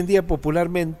dicen hoy en día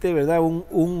popularmente, ¿verdad?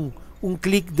 Un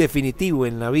clic definitivo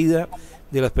en la vida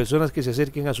de las personas que se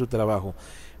acerquen a su trabajo.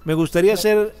 Me gustaría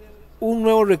hacer un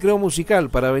nuevo recreo musical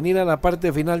para venir a la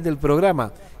parte final del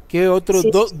programa. ¿Qué otros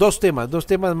Sí. dos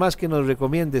temas más que nos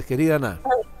recomiendes, querida Ana?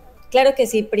 Claro que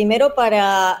sí. Primero,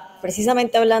 para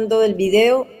precisamente hablando del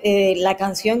video, la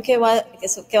canción que va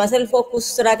a ser el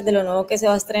focus track de lo nuevo que se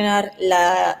va a estrenar,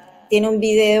 tiene un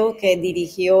video que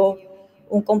dirigió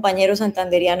un compañero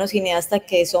santanderiano cineasta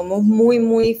que somos muy,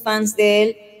 muy fans de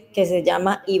él, que se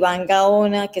llama Iván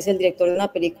Gaona, que es el director de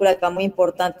una película acá muy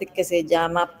importante que se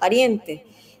llama Pariente.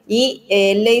 Y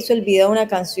él le hizo el video a una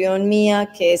canción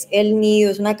mía que es El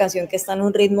Nido, es una canción que está en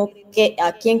un ritmo que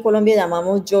aquí en Colombia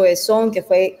llamamos Jovezón, que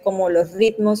fue como los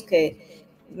ritmos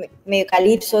medio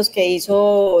calipsos que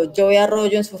hizo Joe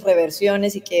Arroyo en sus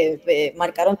reversiones y que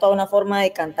marcaron toda una forma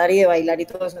de cantar y de bailar y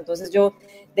todo eso. Entonces yo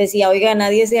decía, oiga,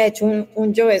 nadie se ha hecho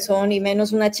un Jovezón y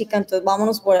menos una chica, entonces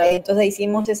vámonos por ahí. Entonces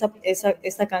hicimos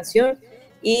esta canción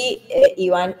y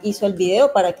Iván hizo el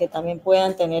video para que también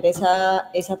puedan tener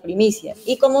esa primicia.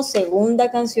 Y como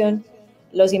segunda canción,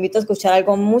 los invito a escuchar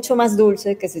algo mucho más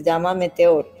dulce que se llama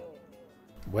Meteor.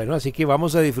 Bueno, así que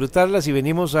vamos a disfrutarlas y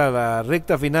venimos a la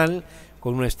recta final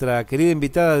con nuestra querida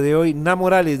invitada de hoy, Na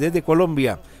Morales, desde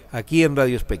Colombia, aquí en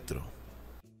Radio Spectro.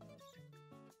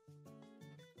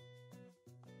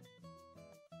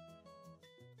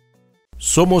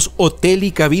 Somos Hotel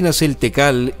y Cabinas El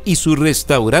Tecal y su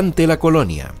restaurante La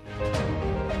Colonia.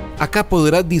 Acá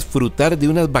podrás disfrutar de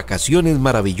unas vacaciones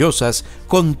maravillosas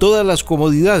con todas las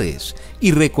comodidades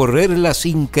y recorrer las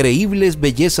increíbles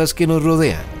bellezas que nos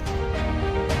rodean.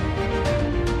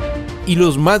 Y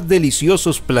los más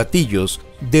deliciosos platillos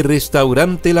de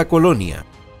Restaurante La Colonia,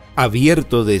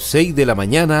 abierto de 6 de la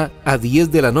mañana a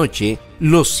 10 de la noche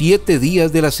los 7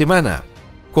 días de la semana,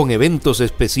 con eventos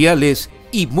especiales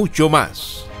y mucho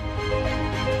más.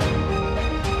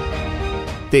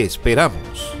 Te esperamos.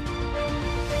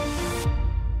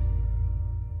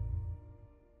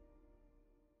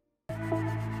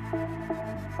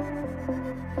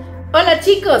 Hola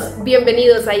chicos,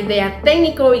 bienvenidos a Idea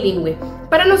Técnico Bilingüe.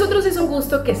 Para nosotros es un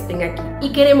gusto que estén aquí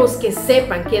y queremos que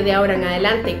sepan que de ahora en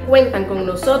adelante cuentan con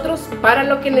nosotros para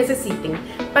lo que necesiten,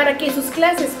 para que sus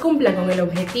clases cumplan con el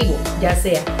objetivo, ya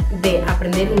sea de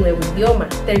aprender un nuevo idioma,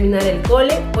 terminar el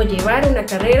cole o llevar una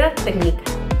carrera técnica.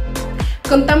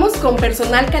 Contamos con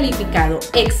personal calificado,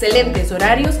 excelentes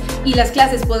horarios y las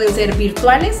clases pueden ser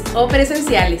virtuales o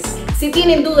presenciales. Si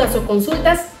tienen dudas o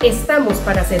consultas, estamos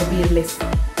para servirles.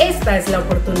 Esta es la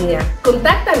oportunidad.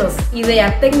 Contáctanos,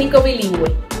 Idea Técnico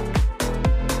Bilingüe.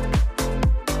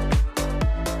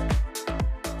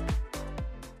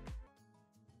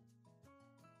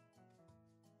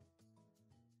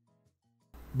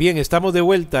 Bien, estamos de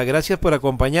vuelta. Gracias por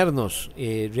acompañarnos.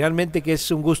 Realmente que es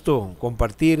un gusto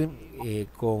compartir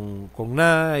con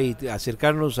Nada y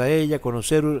acercarnos a ella,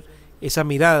 conocer esa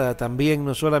mirada también,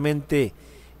 no solamente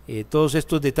todos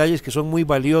estos detalles que son muy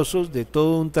valiosos de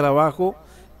todo un trabajo.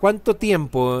 ¿Cuánto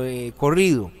tiempo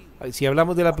corrido? Si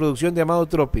hablamos de la producción de Amado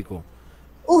Trópico.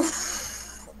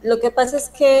 Lo que pasa es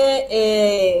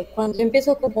que cuando yo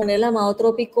empiezo a componer el Amado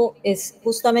Trópico es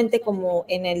justamente como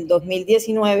en el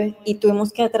 2019 y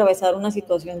tuvimos que atravesar una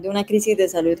situación de una crisis de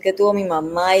salud que tuvo mi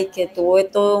mamá y que tuvo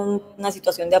toda una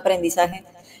situación de aprendizaje.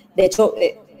 De hecho,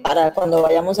 para cuando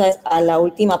vayamos a la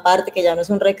última parte, que ya no es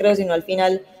un recreo, sino al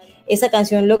final, esa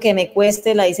canción Lo que me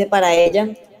cueste la hice para ella.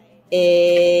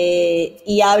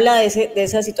 Y habla de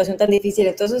esa situación tan difícil.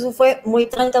 Entonces eso fue muy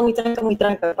tranca.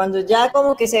 Cuando ya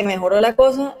como que se mejoró la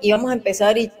cosa, íbamos a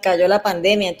empezar y cayó la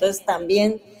pandemia, entonces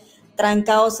también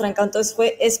trancado, entonces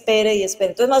fue espere.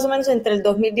 Entonces más o menos entre el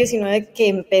 2019 que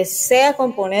empecé a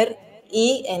componer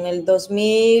y en el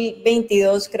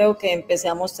 2022 creo que empecé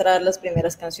a mostrar las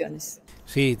primeras canciones.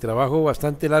 Sí, trabajo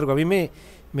bastante largo. A mí me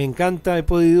encanta, he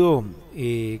podido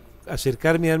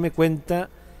acercarme y darme cuenta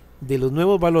de los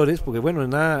nuevos valores, porque bueno,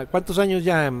 ¿cuántos años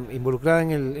ya involucrada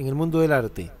en el mundo del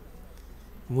arte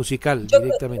musical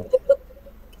directamente?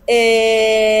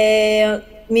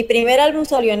 Mi primer álbum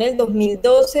salió en el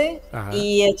 2012. Ajá.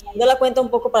 Y echando la cuenta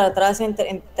un poco para atrás,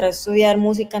 entré a estudiar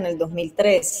música en el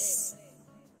 2003.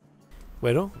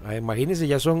 Bueno, imagínense,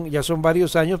 ya son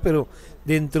varios años, pero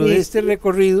dentro de este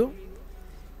recorrido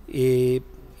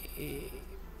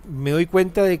me doy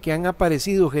cuenta de que han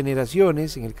aparecido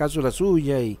generaciones, en el caso de la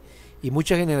suya y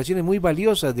muchas generaciones muy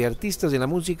valiosas de artistas de la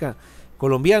música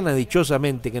colombiana,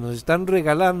 dichosamente, que nos están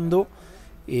regalando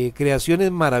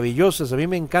creaciones maravillosas. A mí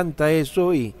me encanta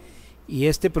eso y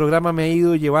este programa me ha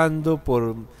ido llevando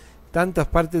por tantas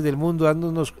partes del mundo,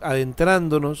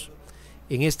 adentrándonos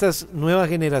en estas nuevas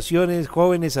generaciones,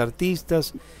 jóvenes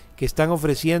artistas que están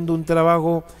ofreciendo un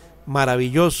trabajo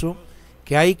maravilloso,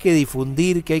 que hay que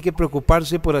difundir, que hay que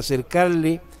preocuparse por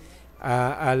acercarle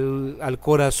al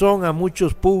corazón a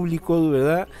muchos públicos,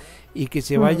 ¿verdad? Y que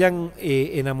se vayan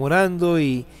enamorando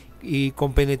y y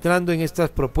compenetrando en estas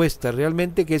propuestas,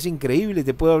 realmente que es increíble.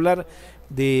 Te puedo hablar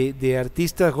de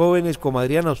artistas jóvenes como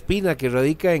Adriana Ospina, que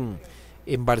radica en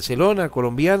Barcelona,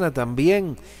 colombiana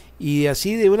también, y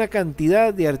así de una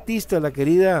cantidad de artistas, la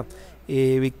querida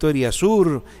Victoria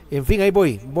Sur, en fin, ahí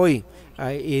voy,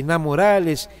 Ena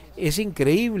Morales. Es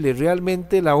increíble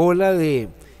realmente la ola de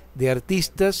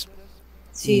artistas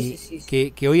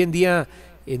que hoy en día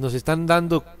nos están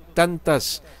dando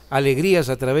tantas alegrías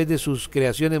a través de sus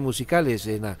creaciones musicales.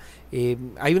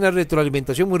 Hay una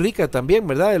retroalimentación muy rica también,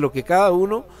 ¿verdad?, de lo que cada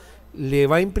uno le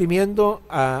va imprimiendo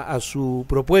a su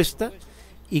propuesta,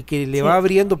 y que le va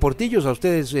abriendo portillos a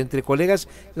ustedes, entre colegas,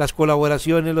 las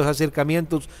colaboraciones, los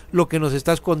acercamientos, lo que nos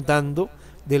estás contando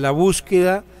de la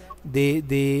búsqueda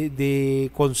de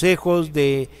consejos,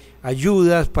 de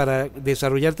ayudas para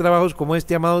desarrollar trabajos como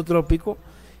este Amado Trópico.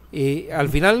 Al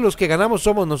final los que ganamos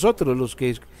somos nosotros, los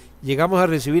que llegamos a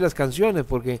recibir las canciones,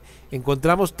 porque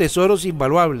encontramos tesoros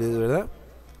invaluables, ¿verdad?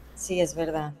 Sí, es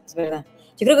verdad, es verdad.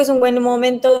 Yo creo que es un buen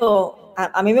momento.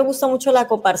 A mí me gusta mucho la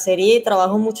coparcería y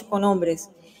trabajo mucho con hombres.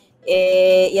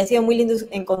 Y ha sido muy lindo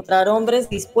encontrar hombres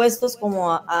dispuestos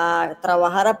como a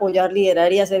trabajar, apoyar,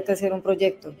 liderar y hacer crecer un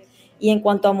proyecto. Y en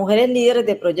cuanto a mujeres líderes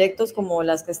de proyectos como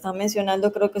las que están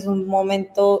mencionando, creo que es un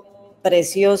momento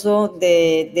precioso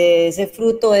de ese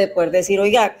fruto de poder decir,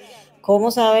 oiga, ¿cómo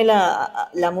sabe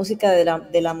la música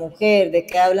de la mujer? ¿De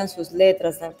qué hablan sus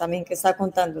letras? También qué está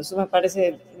contando. Eso me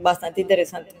parece bastante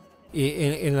interesante.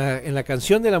 En la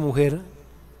canción de la mujer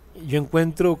yo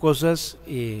encuentro cosas,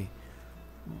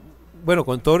 bueno,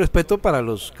 con todo respeto para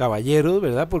los caballeros,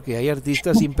 ¿verdad?, porque hay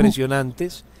artistas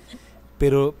impresionantes,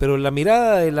 pero la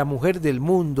mirada de la mujer del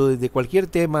mundo, desde cualquier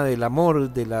tema, del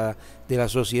amor, de la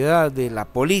sociedad, de la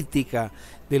política,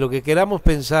 de lo que queramos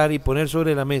pensar y poner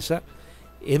sobre la mesa,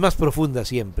 es más profunda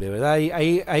siempre, ¿verdad?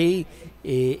 Hay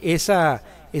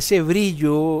ese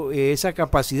brillo, esa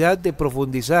capacidad de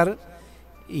profundizar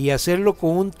y hacerlo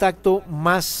con un tacto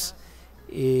más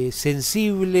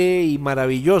sensible y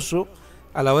maravilloso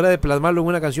a la hora de plasmarlo en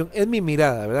una canción. Es mi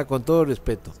mirada, ¿verdad?, con todo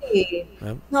respeto. Sí.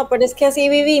 No, pero es que así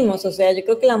vivimos, o sea, yo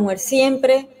creo que la mujer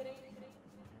siempre,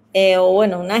 o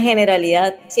bueno, una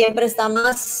generalidad, siempre está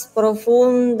más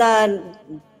profunda.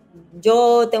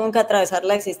 Yo tengo que atravesar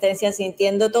la existencia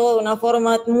sintiendo todo de una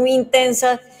forma muy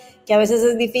intensa, que a veces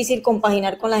es difícil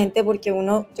compaginar con la gente, porque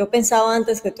yo pensaba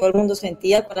antes que todo el mundo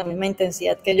sentía con la misma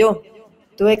intensidad que yo.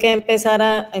 Tuve que empezar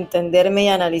a entenderme y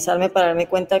a analizarme para darme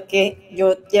cuenta que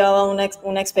yo llevaba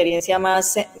una experiencia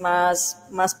más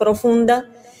profunda,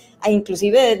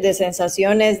 inclusive de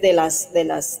sensaciones de las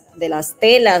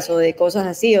telas o de cosas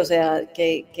así, o sea,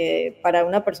 que para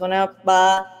una persona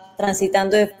va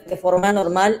transitando de forma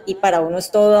normal, y para uno es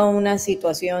toda una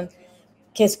situación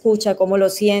que escucha, cómo lo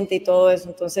siente y todo eso.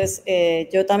 Entonces,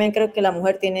 yo también creo que la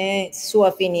mujer tiene su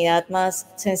afinidad más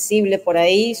sensible por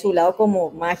ahí, su lado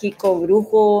como mágico,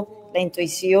 brujo, la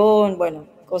intuición, bueno,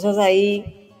 cosas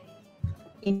ahí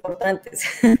importantes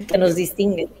que nos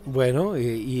distinguen. Bueno,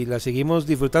 y la seguimos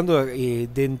disfrutando.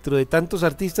 Dentro de tantos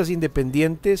artistas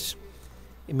independientes,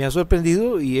 me ha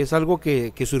sorprendido, y es algo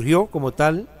que surgió como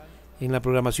tal en la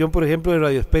programación, por ejemplo, de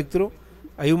Radio Spectro.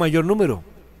 Hay un mayor número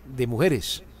de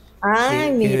mujeres.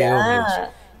 ¡Ay,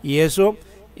 mira! Y eso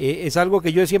es algo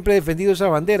que yo siempre he defendido, esa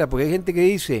bandera, porque hay gente que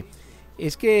dice,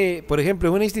 es que, por ejemplo,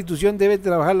 en una institución debe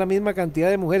trabajar la misma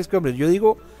cantidad de mujeres que hombres. Yo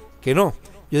digo que no.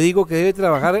 Yo digo que debe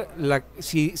trabajar,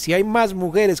 si hay más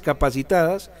mujeres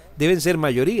capacitadas, deben ser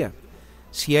mayoría.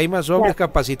 Si hay más hombres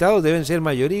capacitados, deben ser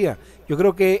mayoría. Yo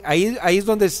creo que ahí es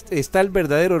donde está el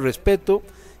verdadero respeto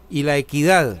y la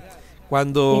equidad.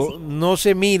 Cuando no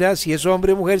se mira si es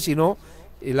hombre o mujer, sino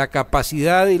la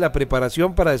capacidad y la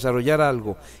preparación para desarrollar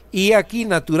algo. Y aquí,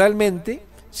 naturalmente,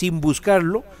 sin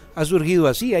buscarlo, ha surgido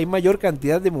así. Hay mayor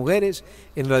cantidad de mujeres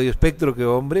en Radio Espectro que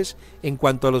hombres en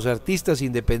cuanto a los artistas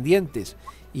independientes.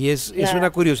 Y es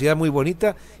una curiosidad muy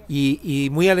bonita y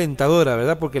muy alentadora,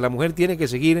 ¿verdad? Porque la mujer tiene que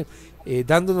seguir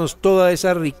dándonos toda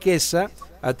esa riqueza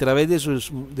a través de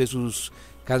sus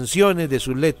canciones, de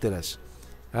sus letras.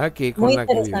 Que con muy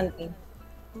interesante.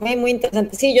 Muy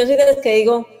interesante. Sí, yo soy de los que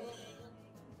digo,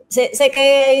 sé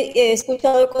que he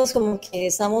escuchado cosas como que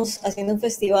estamos haciendo un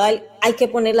festival, hay que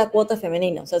poner la cuota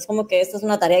femenina, o sea, es como que esta es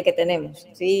una tarea que tenemos,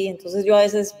 ¿sí? Entonces yo a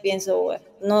veces pienso, bueno,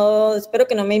 no, espero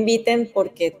que no me inviten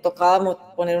porque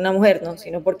tocaba poner una mujer, ¿no?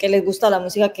 Sino porque les gusta la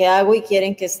música que hago y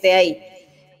quieren que esté ahí,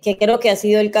 que creo que ha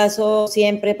sido el caso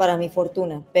siempre, para mi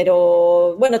fortuna.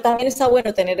 Pero bueno, también está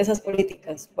bueno tener esas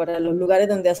políticas para los lugares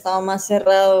donde ha estado más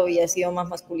cerrado y ha sido más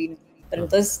masculino. Pero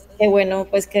entonces, qué bueno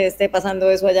pues que esté pasando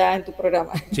eso allá en tu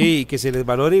programa. Sí, que se les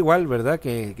valore igual, ¿verdad?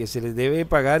 Que se les debe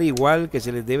pagar igual, que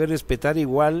se les debe respetar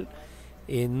igual,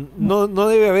 No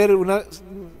debe haber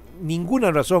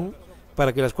ninguna razón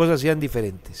para que las cosas sean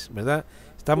diferentes, ¿verdad?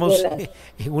 Estamos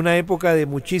en una época de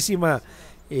muchísima,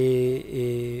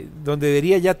 donde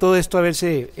debería ya todo esto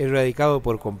haberse erradicado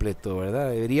por completo,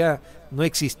 ¿verdad? Debería no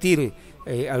existir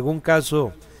algún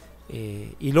caso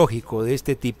ilógico de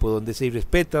este tipo, donde se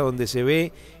irrespeta, donde se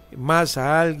ve más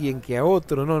a alguien que a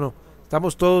otro. No,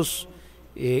 estamos todos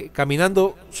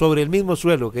caminando sobre el mismo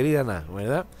suelo, querida Ana,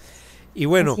 ¿verdad? Y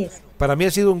bueno, para mí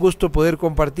ha sido un gusto poder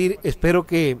compartir. Espero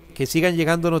que sigan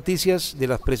llegando noticias de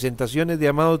las presentaciones de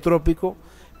Amado Trópico.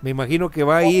 Me imagino que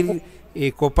va a ir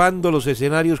copando los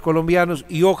escenarios colombianos,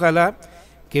 y ojalá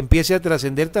que empiece a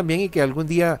trascender también, y que algún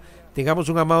día tengamos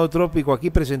un Amado Trópico aquí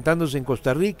presentándose en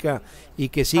Costa Rica, y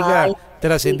que siga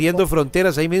trascendiendo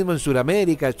fronteras ahí mismo en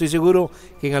Sudamérica. Estoy seguro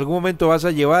que en algún momento vas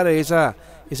a llevar esa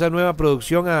nueva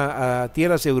producción a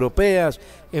tierras europeas.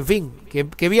 En fin,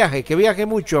 que viaje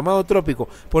mucho, Amado Trópico.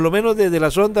 Por lo menos desde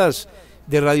las ondas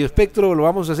de Radio Spectro lo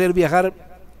vamos a hacer viajar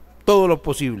todo lo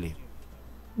posible.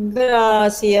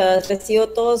 Gracias, recibo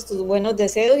todos tus buenos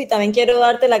deseos, y también quiero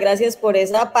darte las gracias por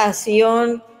esa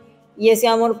pasión y ese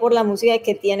amor por la música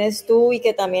que tienes tú, y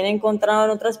que también he encontrado en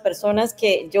otras personas,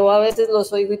 que yo a veces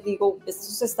los oigo y digo,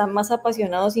 estos están más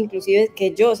apasionados inclusive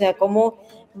que yo. O sea, cómo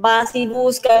vas y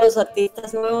buscas a los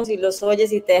artistas nuevos y los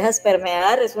oyes y te dejas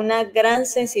permear, es una gran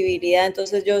sensibilidad.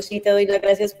 Entonces yo sí te doy las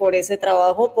gracias por ese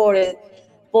trabajo,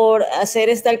 por hacer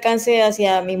este alcance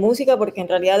hacia mi música, porque en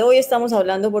realidad hoy estamos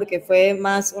hablando porque fue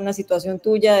más una situación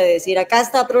tuya de decir, acá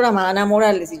está programada Ana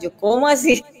Morales, y yo, ¿cómo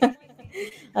así?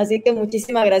 Así que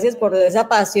muchísimas gracias por esa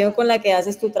pasión con la que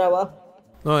haces tu trabajo.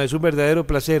 No, es un verdadero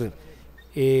placer.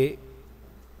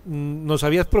 Nos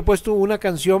habías propuesto una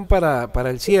canción para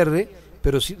el cierre,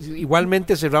 pero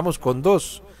igualmente cerramos con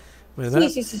dos, ¿verdad?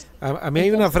 Sí. A mí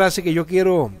hay una frase que yo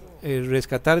quiero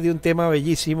rescatar de un tema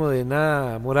bellísimo de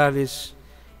Ana Morales,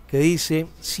 que dice: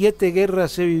 7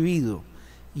 guerras he vivido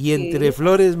y entre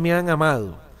flores me han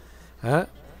amado,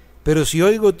 pero si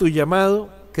oigo tu llamado,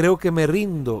 creo que me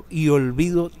rindo y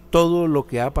olvido todo lo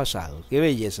que ha pasado. Qué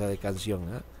belleza de canción.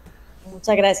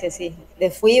 Muchas gracias, sí, de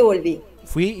fui y volví.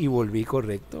 Fui y volví,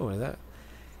 correcto, ¿verdad?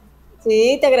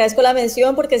 Sí, te agradezco la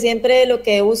mención, porque siempre lo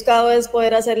que he buscado es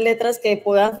poder hacer letras que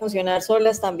puedan funcionar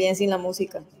solas también sin la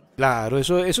música. Claro,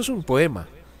 eso es un poema.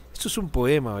 Esto es un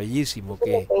poema bellísimo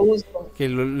que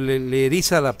le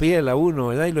eriza la piel a uno,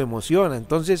 ¿verdad? Y lo emociona.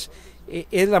 Entonces,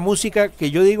 es la música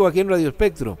que yo digo aquí en Radio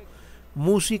Espectro: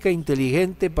 música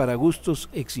inteligente para gustos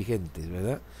exigentes,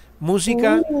 ¿verdad?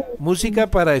 Música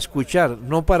para escuchar,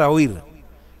 no para oír.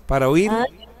 Para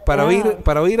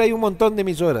oír hay un montón de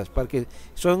emisoras, para que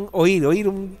son oír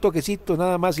un toquecito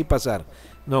nada más y pasar.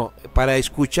 No, para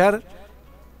escuchar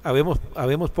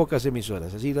habemos pocas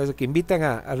emisoras, así, las que invitan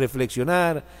a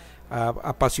reflexionar, a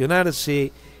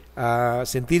apasionarse, a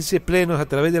sentirse plenos a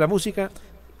través de la música,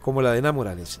 como la de Ana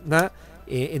Morales.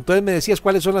 Entonces me decías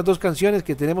cuáles son las dos canciones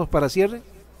que tenemos para cierre.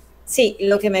 Sí,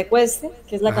 Lo que me cueste,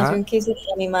 que es la canción que hice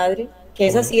para mi madre, que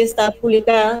esa sí está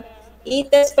publicada, y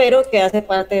Te espero, que hace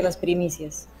parte de las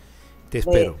primicias. Te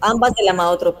espero. Ambas del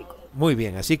Amado Trópico. Muy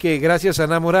bien, así que gracias a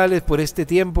Ana Morales por este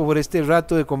tiempo, por este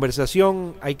rato de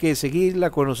conversación. Hay que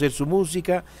seguirla, conocer su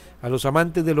música. A los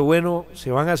amantes de lo bueno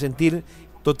se van a sentir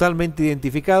totalmente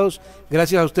identificados.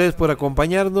 Gracias a ustedes por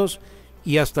acompañarnos,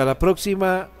 y hasta la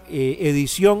próxima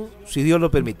edición, si Dios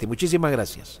lo permite. Muchísimas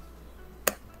gracias.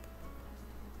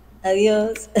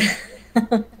 Adiós.